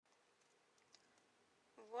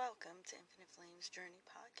Welcome to Infinite Flames Journey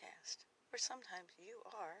Podcast, where sometimes you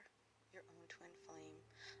are your own twin flame.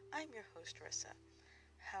 I'm your host, Rissa.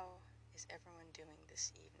 How is everyone doing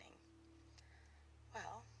this evening?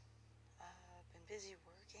 Well, I've been busy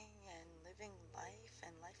working and living life,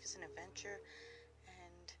 and life is an adventure,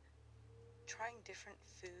 and trying different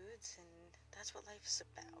foods, and that's what life is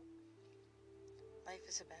about. Life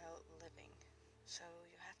is about living, so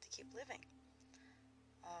you have to keep living.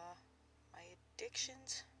 My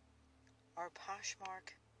addictions are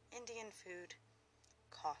Poshmark, Indian food,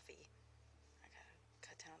 coffee. I gotta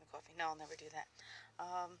cut down on the coffee. No, I'll never do that.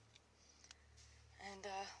 And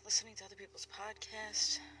listening to other people's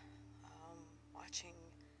podcasts, watching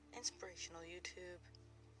inspirational YouTube,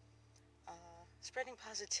 spreading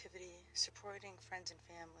positivity, supporting friends and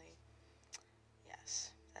family.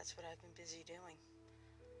 Yes, that's what I've been busy doing.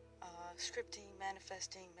 Scripting,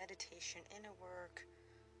 manifesting, meditation, inner work,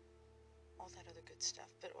 all that other good stuff.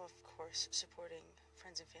 But of course, supporting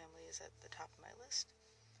friends and family is at the top of my list.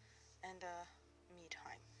 And me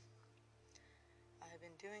time. I've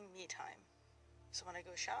been doing me time. So when I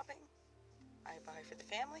go shopping, I buy for the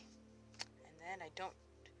family, and then I don't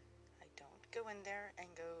go in there and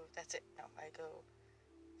go, that's it. No, I go,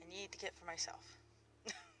 I need to get for myself.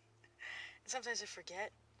 And sometimes I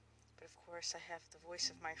forget, but of course I have the voice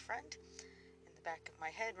of my friend in the back of my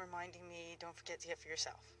head reminding me, don't forget to get for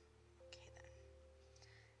yourself. Okay then.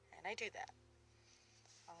 And I do that.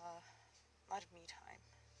 A lot of me time.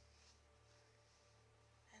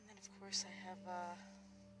 And then of course I have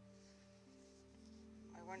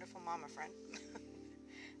my wonderful mama friend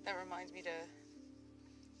that reminds me to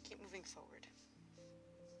keep moving forward.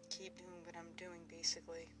 Keep doing what I'm doing,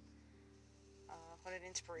 basically. What an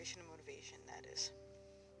inspiration and motivation that is.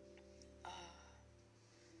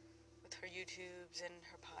 With her YouTubes and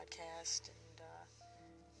her podcast, and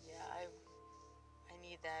yeah, I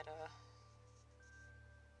need that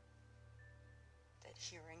that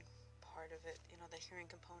hearing part of it. You know, that hearing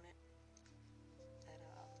component. That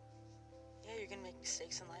yeah, you're gonna make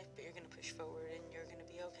mistakes in life, but you're gonna push forward, and you're gonna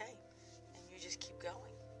be okay, and you just keep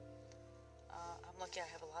going. I'm lucky. I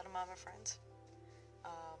have a lot of mama friends, a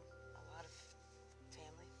lot of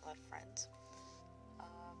family, a lot of friends,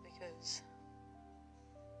 because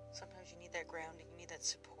sometimes you need that grounding, you need that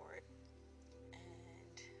support,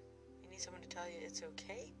 and you need someone to tell you it's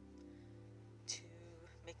okay to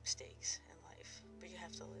make mistakes in life, but you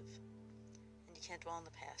have to live, and you can't dwell on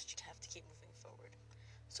the past. You have to keep moving forward.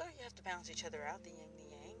 So you have to balance each other out, the yin, the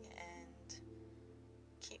yang, and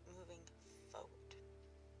keep moving forward.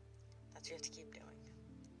 That's what you have to keep doing.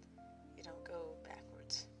 You don't go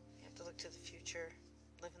backwards. You have to look to the future,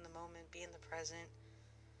 live in the moment, be in the present,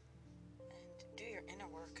 and do your inner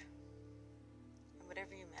work. And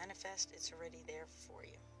whatever you manifest, it's already there for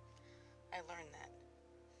you. I learned that.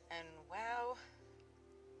 And wow,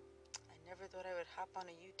 I never thought I would hop on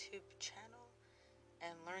a YouTube channel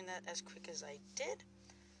and learn that as quick as I did.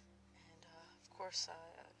 And of course,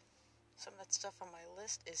 some of that stuff on my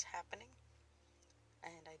list is happening.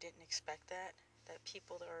 And I didn't expect that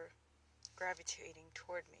people are gravitating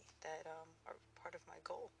toward me, that are part of my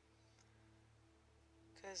goal.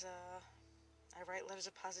 Because I write letters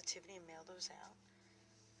of positivity and mail those out.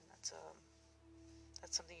 And that's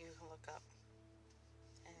something you can look up.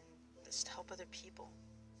 And just to help other people.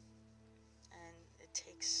 And it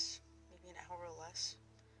takes maybe an hour or less.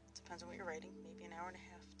 Depends on what you're writing. Maybe an hour and a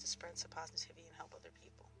half to spread some positivity and help other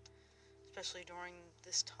people. Especially during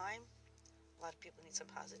this time, a lot of people need some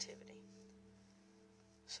positivity.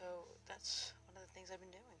 So that's one of the things I've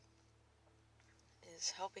been doing,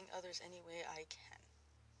 is helping others any way I can.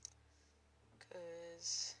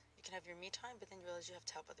 Because you can have your me time, but then you realize you have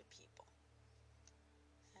to help other people.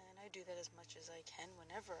 And I do that as much as I can,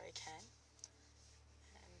 whenever I can.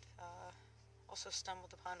 And also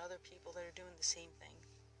stumbled upon other people that are doing the same thing,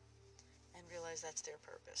 and realize that's their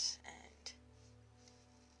purpose. And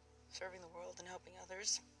serving the world and helping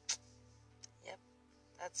others, yep,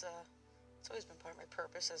 it's always been part of my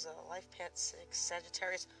purpose as a Life Path 6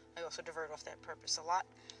 Sagittarius. I also divert off that purpose a lot,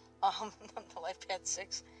 the Life Path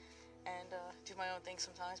 6, and do my own thing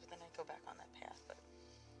sometimes, but then I go back on that path. But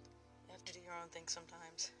you have to do your own thing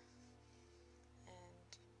sometimes,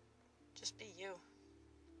 and just be you.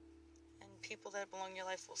 And people that belong in your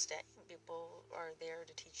life will stay. People are there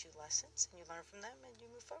to teach you lessons, and you learn from them, and you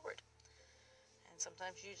move forward. And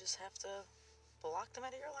sometimes you just have to block them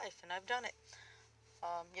out of your life, and I've done it.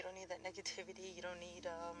 You don't need that negativity. You don't need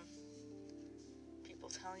people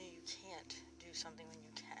telling you can't do something when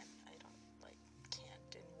you can. I don't like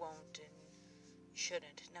can't and won't and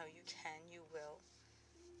shouldn't. No, you can, you will,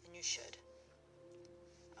 and you should.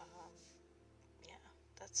 Yeah,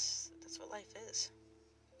 that's what life is.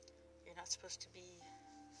 You're not supposed to be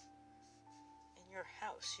in your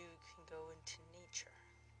house. You can go into nature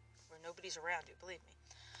where nobody's around you, believe me.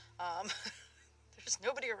 There's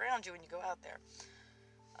nobody around you when you go out there.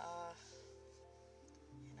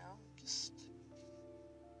 Just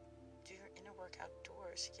do your inner work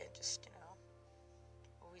outdoors. You can't just,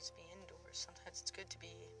 always be indoors. Sometimes it's good to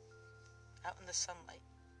be out in the sunlight,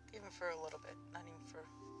 even for a little bit, not even for a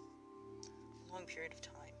long period of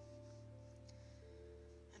time.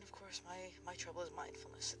 And of course, my trouble is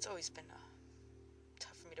mindfulness. It's always been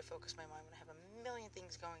tough for me to focus my mind when I have a million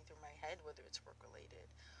things going through my head, whether it's work-related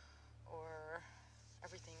or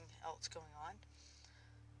everything else going on.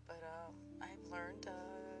 But I've learned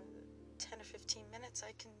 10 or 15 minutes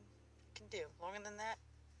I can do. Longer than that,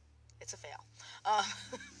 it's a fail.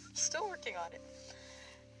 Still working on it.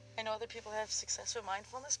 I know other people have success with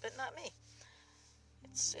mindfulness, but not me.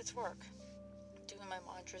 It's work. Doing my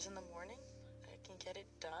mantras in the morning, I can get it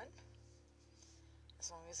done.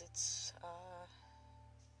 As long as it's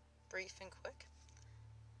brief and quick.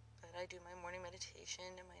 But I do my morning meditation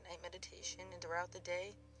and my night meditation, and throughout the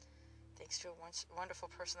day, thanks to a wonderful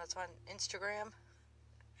person that's on Instagram,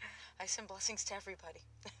 I send blessings to everybody.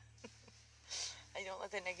 I don't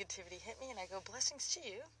let the negativity hit me, and I go, blessings to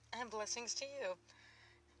you, and blessings to you.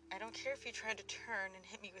 I don't care if you try to turn and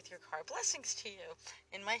hit me with your car. Blessings to you.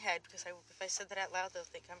 In my head, because if I said that out loud, they'll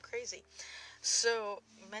think I'm crazy. So,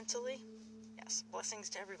 mentally, yes, blessings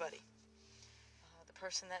to everybody. The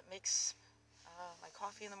person that makes my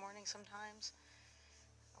coffee in the morning sometimes,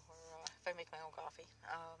 or if I make my own coffee.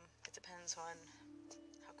 It depends on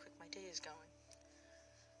how quick my day is going.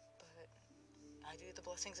 But I do the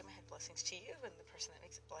blessings in my head. Blessings to you, and the person that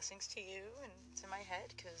makes it, blessings to you, and it's in my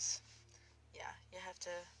head, because, yeah, you have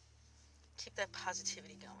to keep that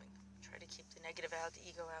positivity going. Try to keep the negative out, the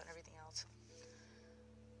ego out, and everything else.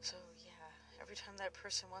 So, yeah, every time that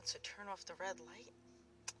person wants to turn off the red light,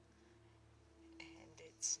 and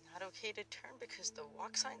it's not okay to turn because the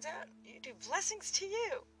walk sign's out, you do blessings to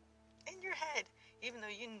you in your head. Even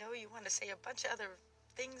though you know you want to say a bunch of other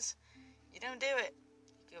things, you don't do it.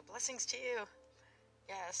 You go, blessings to you.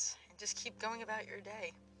 Yes, and just keep going about your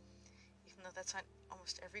day. Even though that's on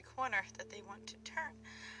almost every corner that they want to turn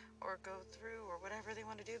or go through or whatever they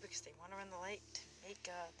want to do because they want to run the light to make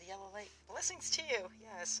the yellow light. Blessings to you.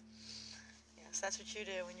 Yes. Yes, that's what you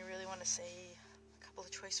do when you really want to say a couple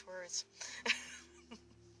of choice words.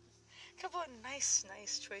 A couple of nice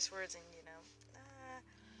choice words, and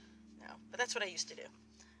no. But that's what I used to do.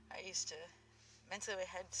 I used to mentally in my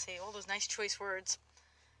head say all those nice choice words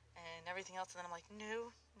and everything else, and then I'm like,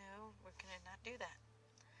 no, we're going to not do that.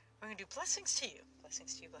 We're going to do blessings to you.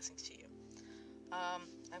 Blessings to you, blessings to you.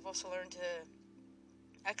 I've also learned to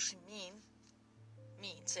actually mean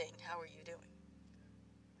saying, how are you doing?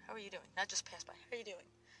 How are you doing? Not just pass by, how are you doing?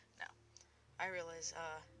 No. I realize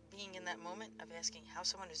being in that moment of asking how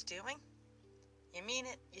someone is doing, you mean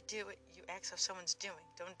it, you do it, you ask how someone's doing.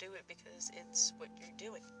 Don't do it because it's what you're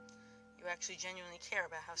doing. You actually genuinely care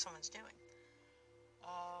about how someone's doing.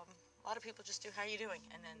 A lot of people just do how you doing,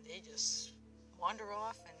 and then they just wander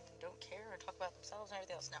off and don't care and talk about themselves and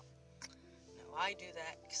everything else. No, I do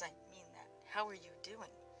that because I mean that. How are you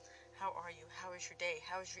doing? How are you? How is your day?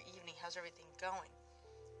 How is your evening? How's everything going?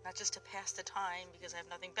 Not just to pass the time because I have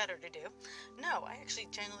nothing better to do. No, I actually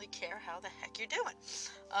genuinely care how the heck you're doing.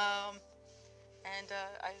 And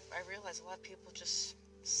I realize a lot of people just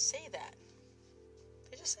say that.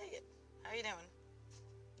 They just say it. How you doing?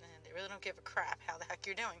 And they really don't give a crap how the heck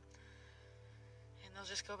you're doing. And they'll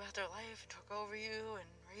just go about their life and talk over you and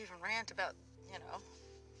even rant about, I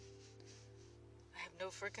have no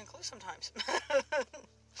freaking clue sometimes.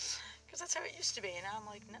 Because that's how it used to be. And now I'm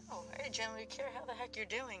like, no, I genuinely care how the heck you're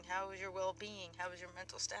doing. How is your well-being? How is your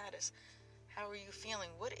mental status? How are you feeling?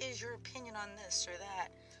 What is your opinion on this or that?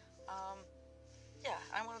 Yeah,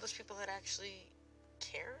 I'm one of those people that actually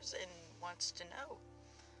cares and wants to know.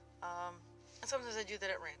 And sometimes I do that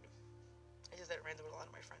at random. I do that at random with a lot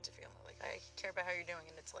of my friends. I feel like I care about how you're doing,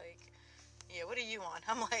 and it's like, yeah, what are you on?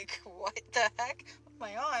 I'm like, what the heck?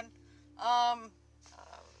 What am I on?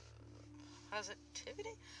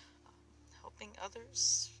 Positivity, helping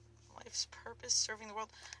others, life's purpose, serving the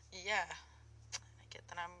world. Yeah, I get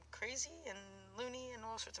that I'm crazy and loony and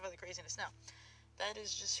all sorts of other craziness. No, that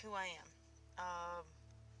is just who I am.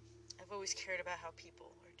 I've always cared about how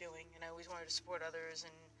people are doing, and I always wanted to support others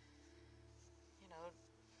and,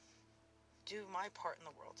 do my part in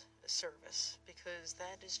the world, a service, because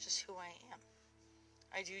that is just who I am.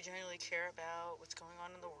 I do genuinely care about what's going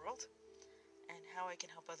on in the world and how I can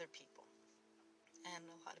help other people. And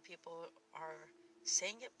a lot of people are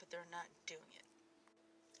saying it, but they're not doing it.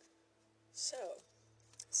 So,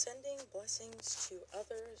 sending blessings to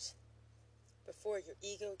others before your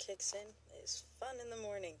ego kicks in is fun in the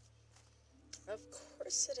morning. Of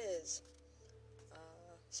course it is.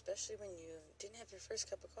 Especially when you didn't have your first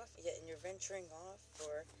cup of coffee yet and you're venturing off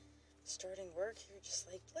or starting work, you're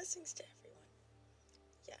just like, blessings to everyone.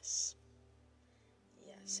 Yes.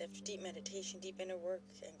 Yes, after deep meditation, deep inner work,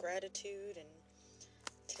 and gratitude, and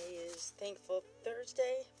today is Thankful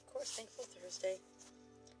Thursday. Of course, Thankful Thursday.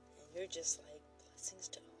 And you're just like, blessings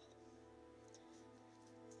to all.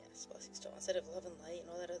 Yes, blessings to all. Instead of love and light and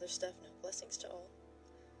all that other stuff, no, blessings to all.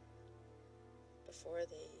 Before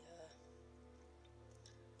they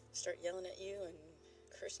start yelling at you and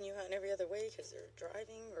cursing you out in every other way because they're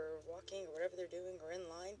driving or walking or whatever they're doing or in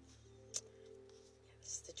line.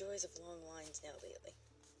 Yes, the joys of long lines now lately.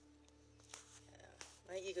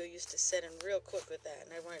 My ego used to set in real quick with that,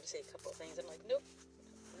 and I wanted to say a couple of things. I'm like, nope,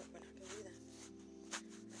 we're not going to do that.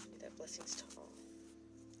 We're not going to do that. Blessings to all.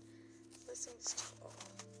 Blessings to all.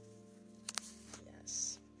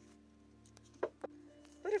 Yes.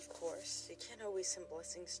 But of course, you can't always send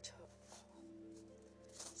blessings to all.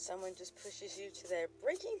 Someone just pushes you to that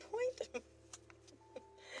breaking point,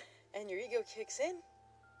 and your ego kicks in,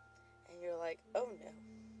 and you're like, oh no.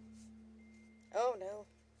 Oh no.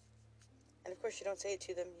 And of course, you don't say it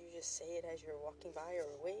to them. You just say it as you're walking by or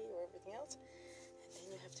away or everything else. And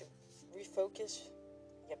then you have to refocus,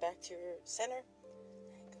 get back to your center,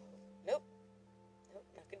 and go, nope,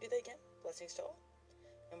 not going to do that again. Blessings to all.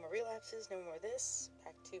 No more relapses, no more this.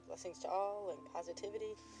 Back to blessings to all and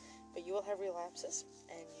positivity. But you will have relapses,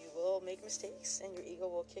 and you will make mistakes, and your ego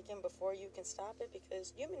will kick in before you can stop it,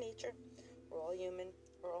 because human nature, we're all human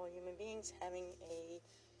beings having a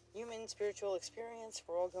human spiritual experience.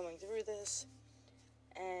 We're all going through this.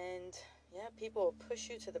 And yeah, people will push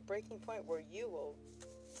you to the breaking point where you will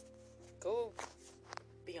go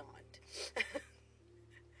beyond.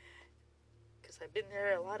 Because I've been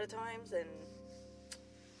there a lot of times, and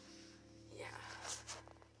yeah,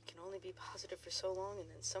 you can only be positive for so long, and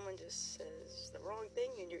then someone just says the wrong thing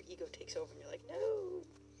and your ego takes over and you're like, no,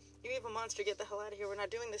 you evil monster, get the hell out of here, we're not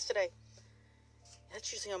doing this today.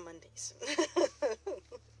 That's usually on Mondays.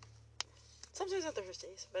 Sometimes on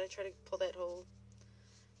Thursdays, but I try to pull that whole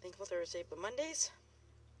Thankful Thursday. But Mondays,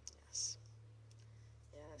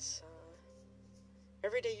 yes.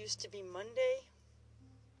 Every day used to be Monday.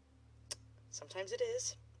 Sometimes it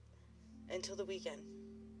is, until the weekend.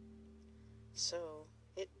 So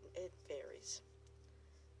it varies.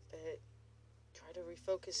 But try to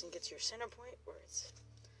refocus and get to your center point where it's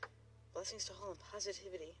blessings to all and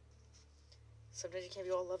positivity. Sometimes you can't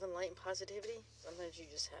be all love and light and positivity. Sometimes you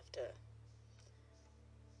just have to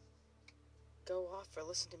go off or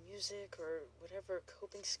listen to music or whatever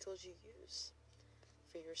coping skills you use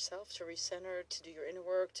for yourself to recenter, to do your inner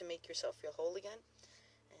work, to make yourself feel whole again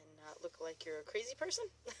and not look like you're a crazy person.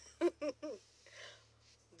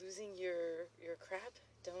 Losing your crap.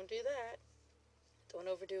 Don't do that. Don't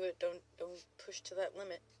overdo it. Don't push to that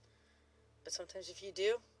limit. But sometimes if you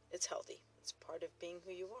do, it's healthy. It's part of being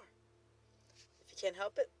who you are. If you can't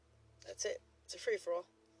help it, that's it. It's a free-for-all.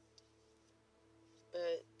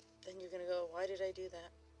 But then you're going to go, why did I do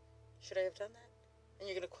that? Should I have done that? And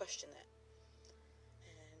you're going to question that.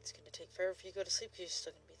 And it's going to take forever for you to go to sleep because you're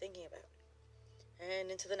still going to be thinking about it.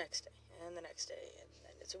 And into the next day, and the next day, and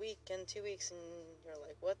then it's a week and 2 weeks, and you're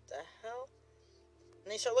like, what the hell?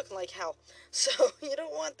 And they start looking like hell. So you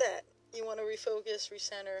don't want that. You want to refocus,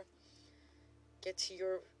 recenter, get to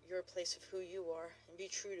your place of who you are, and be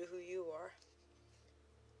true to who you are.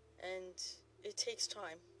 And it takes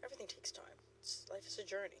time. Everything takes time. Life is a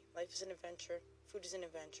journey. Life is an adventure. Food is an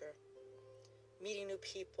adventure. Meeting new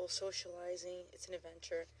people, socializing, it's an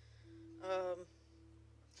adventure.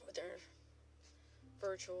 Whether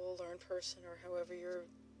virtual or in person or however you're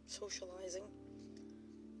socializing,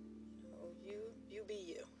 you be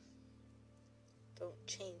you. Don't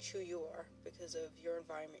change who you are because of your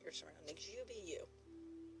environment, your surroundings. You be you.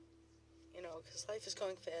 Because life is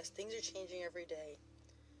going fast. Things are changing every day.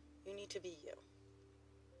 You need to be you.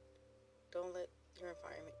 Don't let your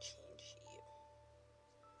environment change you.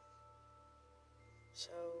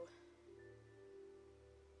 So,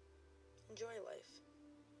 enjoy life.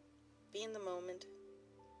 Be in the moment.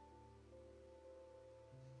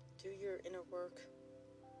 Do your inner work.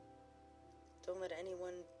 Don't let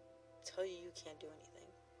anyone tell you you can't do anything.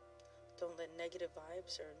 Don't let negative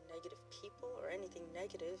vibes or negative people or anything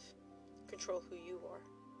negative control who you are.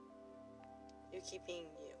 You keep being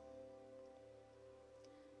you.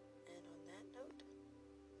 And on that note,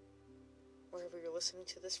 wherever you're listening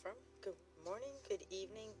to this from, good morning, good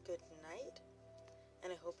evening, good night,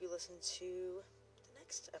 and I hope you listen to the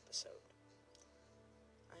next episode.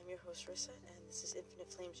 I'm your host, Rissa, and this is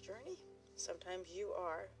Infinite Flames Journey. Sometimes you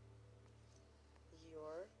are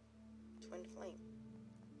your twin flame.